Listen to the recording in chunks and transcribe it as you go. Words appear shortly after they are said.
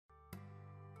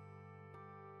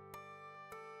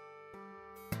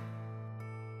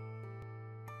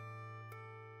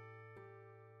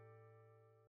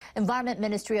Environment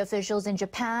Ministry officials in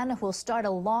Japan will start a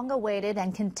long-awaited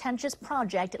and contentious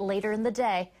project later in the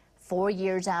day, 4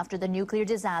 years after the nuclear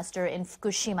disaster in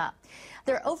Fukushima.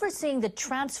 They're overseeing the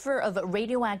transfer of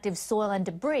radioactive soil and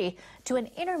debris to an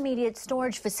intermediate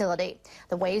storage facility.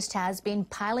 The waste has been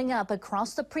piling up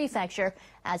across the prefecture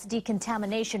as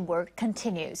decontamination work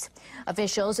continues.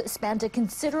 Officials spent a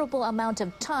considerable amount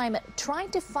of time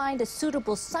trying to find a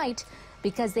suitable site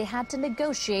because they had to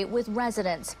negotiate with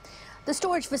residents. The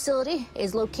storage facility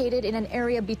is located in an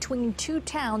area between two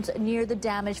towns near the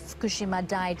damaged Fukushima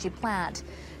Daiichi plant.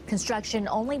 Construction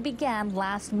only began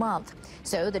last month,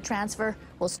 so the transfer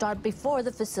will start before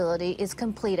the facility is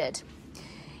completed.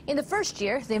 In the first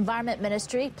year, the Environment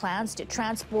Ministry plans to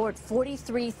transport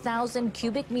 43,000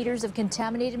 cubic meters of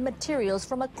contaminated materials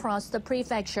from across the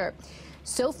prefecture.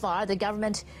 So far, the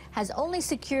government has only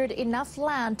secured enough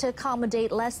land to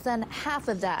accommodate less than half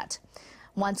of that.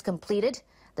 Once completed,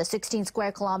 the 16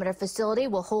 square kilometer facility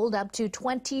will hold up to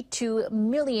 22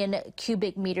 million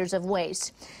cubic meters of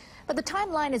waste. But the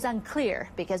timeline is unclear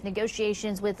because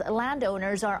negotiations with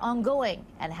landowners are ongoing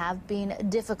and have been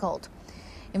difficult.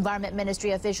 Environment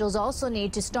Ministry officials also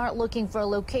need to start looking for a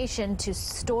location to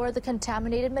store the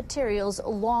contaminated materials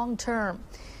long term.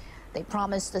 They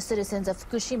promised the citizens of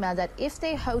Fukushima that if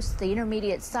they host the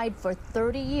intermediate site for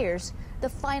 30 years, the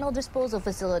final disposal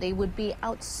facility would be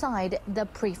outside the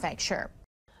prefecture.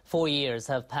 4 years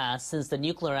have passed since the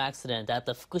nuclear accident at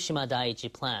the Fukushima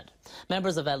Daiichi plant.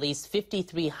 Members of at least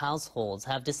 53 households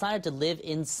have decided to live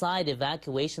inside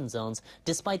evacuation zones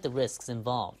despite the risks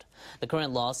involved. The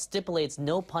current law stipulates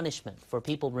no punishment for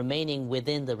people remaining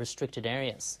within the restricted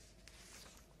areas.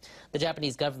 The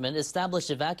Japanese government established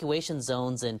evacuation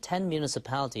zones in 10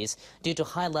 municipalities due to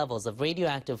high levels of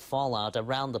radioactive fallout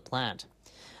around the plant.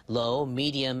 Low,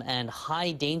 medium, and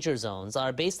high danger zones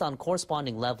are based on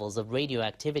corresponding levels of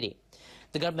radioactivity.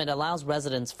 The government allows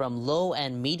residents from low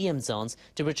and medium zones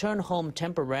to return home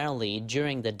temporarily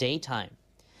during the daytime.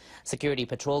 Security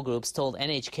patrol groups told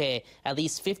NHK at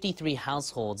least 53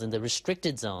 households in the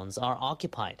restricted zones are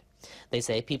occupied. They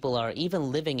say people are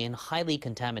even living in highly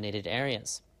contaminated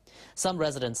areas. Some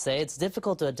residents say it's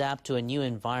difficult to adapt to a new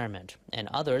environment, and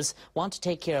others want to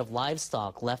take care of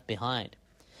livestock left behind.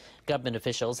 Government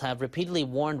officials have repeatedly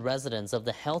warned residents of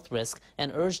the health risk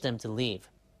and urged them to leave.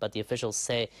 But the officials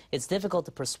say it's difficult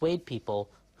to persuade people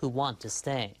who want to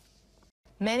stay.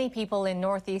 Many people in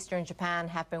northeastern Japan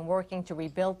have been working to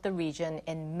rebuild the region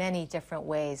in many different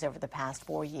ways over the past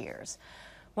 4 years.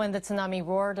 When the tsunami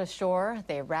roared ashore,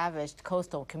 they ravaged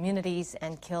coastal communities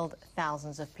and killed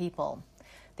thousands of people.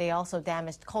 They also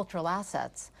damaged cultural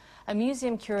assets. A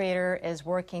museum curator is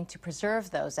working to preserve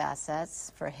those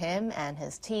assets. For him and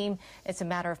his team, it's a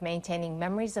matter of maintaining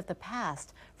memories of the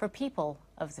past for people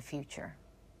of the future.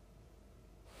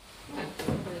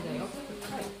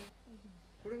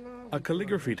 A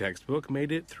calligraphy textbook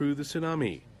made it through the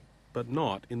tsunami, but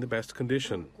not in the best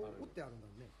condition.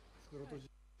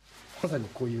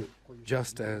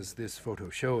 Just as this photo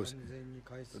shows,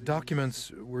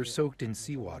 documents were soaked in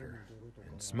seawater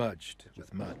and smudged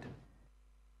with mud.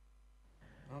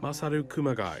 Masaru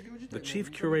Kumagai, the chief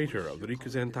curator of the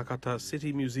Rikuzen Takata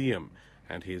City Museum,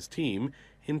 and his team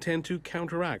intend to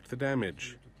counteract the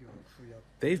damage.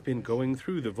 They've been going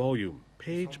through the volume,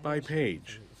 page by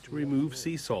page, to remove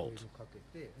sea salt.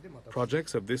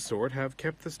 Projects of this sort have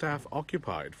kept the staff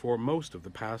occupied for most of the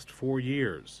past 4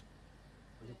 years.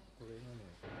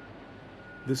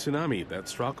 The tsunami that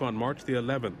struck on March the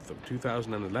 11th of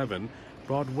 2011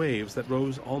 brought waves that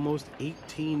rose almost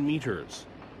 18 meters.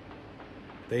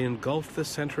 They engulfed the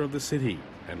center of the city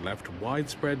and left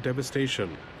widespread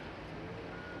devastation.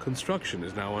 Construction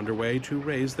is now underway to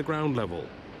raise the ground level.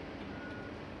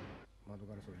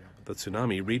 The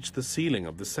tsunami reached the ceiling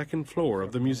of the second floor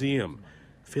of the museum,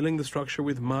 filling the structure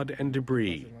with mud and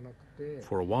debris.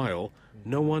 For a while,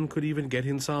 no one could even get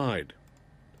inside.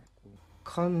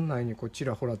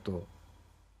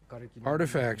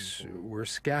 Artifacts were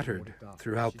scattered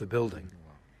throughout the building.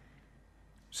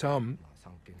 Some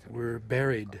were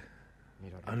buried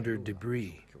under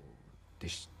debris. The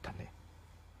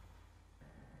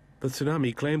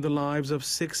tsunami claimed the lives of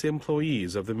 6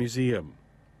 employees of the museum.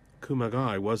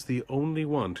 Kumagai was the only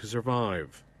one to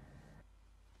survive.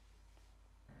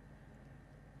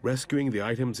 Rescuing the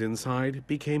items inside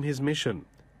became his mission.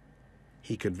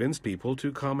 He convinced people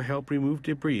to come help remove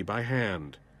debris by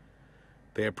hand.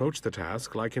 They approached the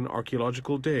task like an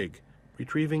archaeological dig,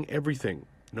 retrieving everything,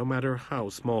 no matter how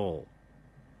small.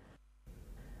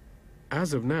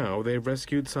 As of now, they've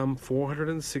rescued some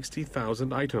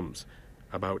 460,000 items,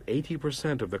 about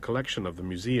 80% of the collection of the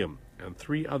museum and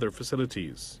 3 other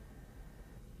facilities.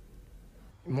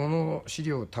 The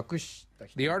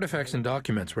artifacts and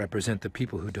documents represent the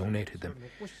people who donated them.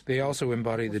 They also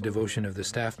embody the devotion of the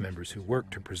staff members who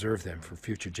work to preserve them for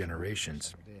future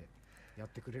generations.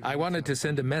 I wanted to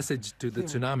send a message to the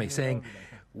tsunami saying,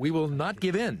 we will not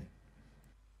give in.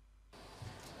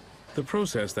 The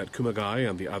process that Kumagai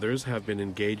and the others have been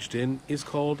engaged in is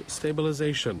called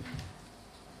stabilization.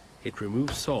 It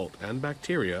removes salt and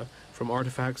bacteria from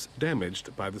artifacts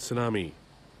damaged by the tsunami.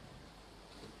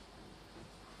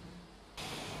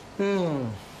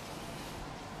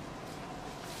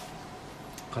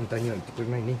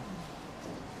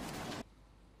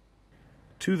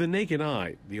 To the naked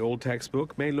eye, the old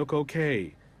textbook may look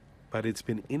okay, but it's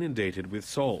been inundated with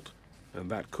salt,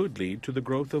 and that could lead to the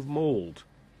growth of mold.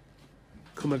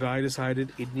 Kumagai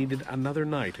decided it needed another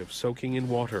night of soaking in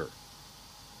water.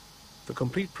 The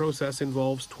complete process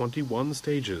involves 21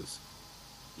 stages.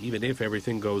 Even if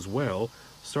everything goes well,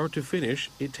 start to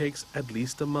finish, it takes at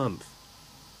least a month.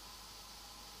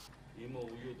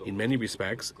 In many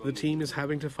respects, the team is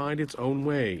having to find its own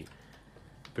way.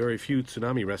 Very few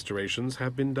tsunami restorations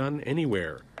have been done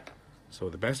anywhere, so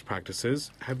the best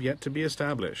practices have yet to be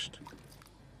established.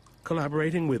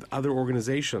 Collaborating with other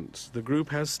organizations, the group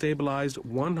has stabilized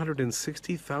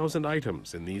 160,000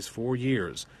 items in these 4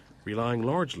 years, relying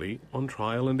largely on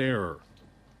trial and error.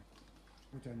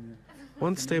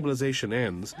 Once stabilization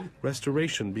ends,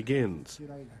 restoration begins.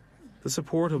 The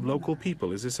support of local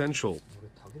people is essential.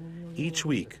 Each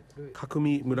week,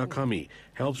 Kakumi Murakami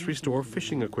helps restore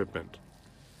fishing equipment.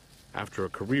 After a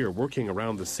career working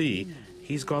around the sea,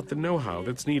 he's got the know-how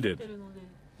that's needed.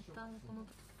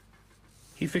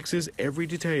 He fixes every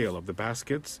detail of the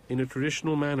baskets in a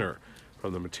traditional manner,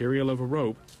 from the material of a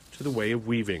rope to the way of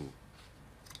weaving.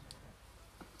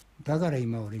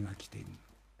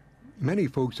 Many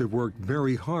folks have worked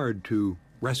very hard to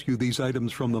rescue these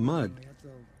items from the mud.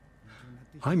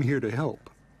 I'm here to help.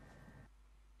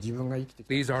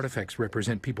 These artifacts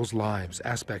represent people's lives,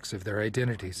 aspects of their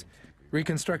identities.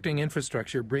 Reconstructing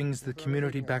infrastructure brings the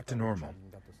community back to normal.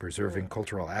 Preserving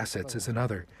cultural assets is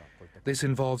another. This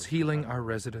involves healing our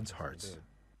residents' hearts.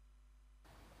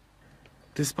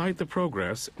 Despite the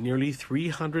progress, nearly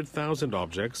 300,000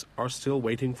 objects are still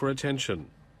waiting for attention.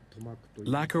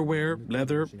 Lacquerware,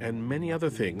 leather, and many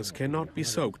other things cannot be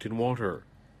soaked in water.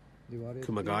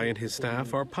 Kumagai and his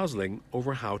staff are puzzling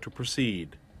over how to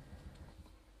proceed.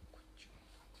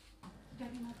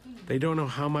 They don't know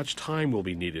how much time will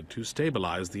be needed to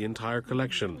stabilize the entire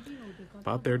collection,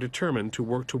 but they're determined to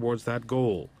work towards that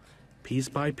goal, piece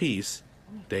by piece,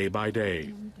 day by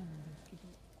day.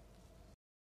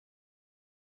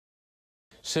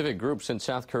 Civic groups in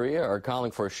South Korea are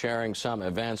calling for sharing some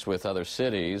events with other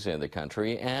cities in the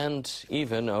country and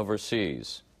even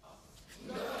overseas.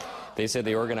 They said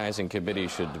the organizing committee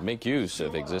should make use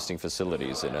of existing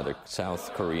facilities in other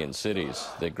South Korean cities.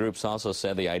 The groups also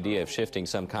said the idea of shifting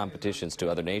some competitions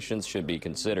to other nations should be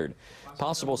considered.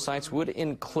 Possible sites would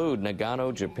include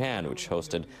Nagano, Japan, which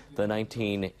hosted the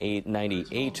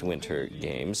 1998 Winter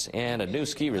Games, and a new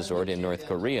ski resort in North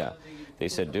Korea. They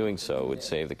said doing so would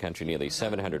save the country nearly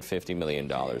 $750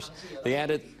 million. They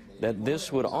added that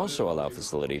this would also allow the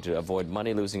facility to avoid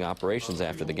money-losing operations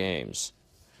after the Games.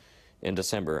 In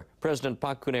December, President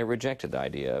Park Geun-hye rejected the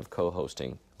idea of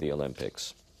co-hosting the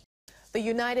Olympics. The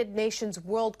United Nations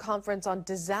World Conference on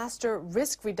Disaster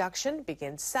Risk Reduction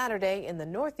begins Saturday in the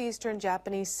northeastern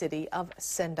Japanese city of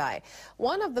Sendai.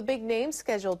 One of the big names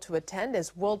scheduled to attend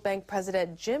is World Bank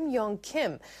President Jim Yong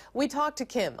Kim. We talked to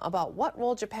Kim about what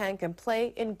role Japan can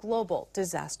play in global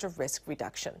disaster risk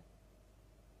reduction.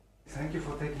 Thank you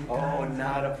for taking time. Oh,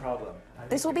 not a problem.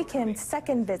 This will be Kim's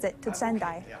second visit to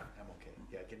Sendai. Yeah, I'm okay.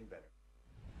 Yeah, getting better.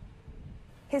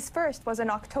 His first was in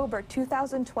October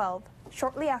 2012,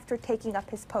 shortly after taking up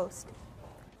his post.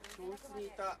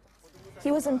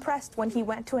 He was impressed when he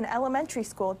went to an elementary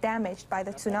school damaged by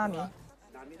the tsunami.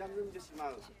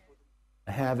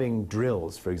 Having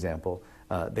drills, for example,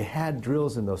 they had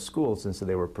drills in those schools, and so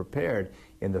they were prepared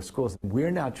in those schools.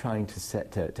 We're now trying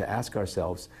to ask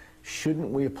ourselves, shouldn't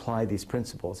we apply these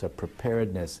principles of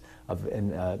preparedness,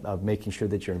 of making sure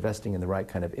that you're investing in the right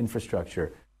kind of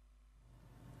infrastructure?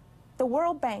 The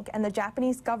World Bank and the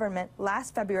Japanese government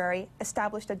last February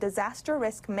established a disaster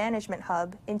risk management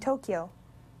hub in Tokyo.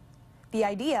 The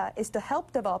idea is to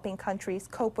help developing countries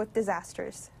cope with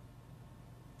disasters.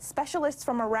 Specialists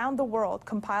from around the world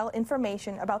compile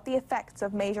information about the effects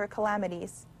of major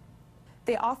calamities.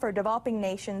 They offer developing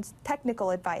nations technical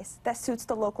advice that suits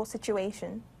the local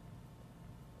situation.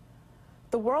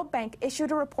 The World Bank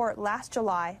issued a report last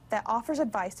July that offers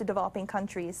advice to developing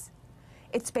countries.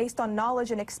 It's based on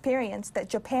knowledge and experience that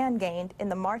Japan gained in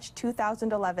the March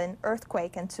 2011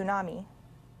 earthquake and tsunami.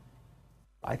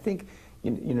 I think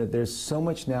there's so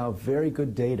much now very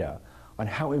good data on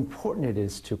how important it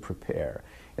is to prepare.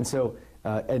 And so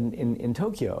in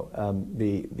Tokyo,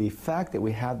 the fact that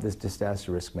we have this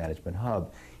disaster risk management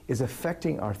hub is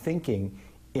affecting our thinking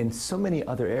in so many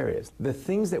other areas. The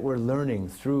things that we're learning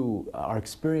through our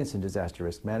experience in disaster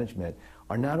risk management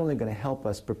are not only going to help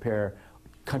us prepare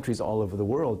countries all over the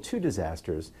world to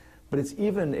disasters, but it's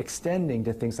even extending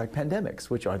to things like pandemics,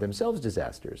 which are themselves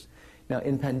disasters. Now,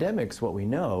 in pandemics, what we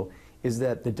know is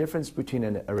that the difference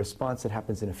between a response that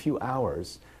happens in a few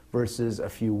hours versus a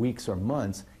few weeks or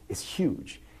months is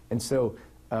huge. And so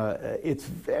it's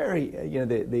very,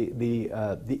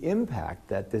 the impact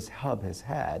that this hub has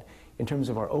had in terms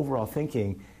of our overall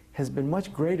thinking has been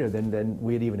much greater than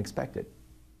we had even expected.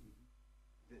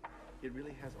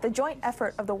 The joint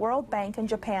effort of the World Bank and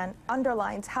Japan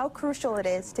underlines how crucial it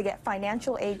is to get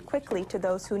financial aid quickly to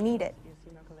those who need it.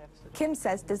 Kim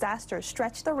says disasters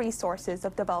stretch the resources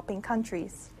of developing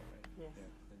countries.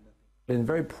 In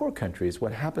very poor countries,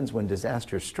 what happens when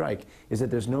disasters strike is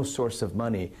that there's no source of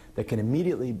money that can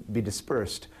immediately be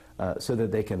dispersed so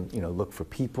that they can, look for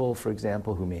people, for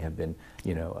example, who may have been,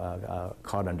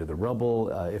 caught under the rubble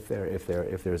if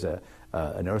there's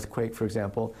an earthquake, for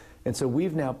example. And so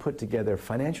we've now put together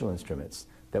financial instruments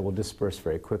that will disperse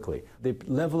very quickly. The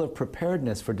level of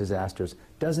preparedness for disasters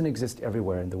doesn't exist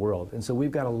everywhere in the world. And so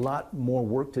we've got a lot more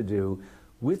work to do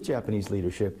with Japanese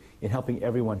leadership in helping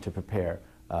everyone to prepare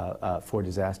for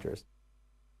disasters.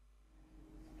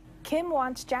 Kim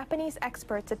wants Japanese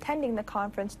experts attending the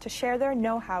conference to share their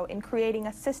know-how in creating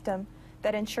a system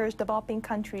that ensures developing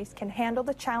countries can handle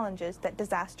the challenges that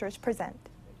disasters present.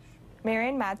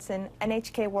 Marian Madsen,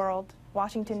 NHK World,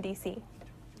 Washington, D.C.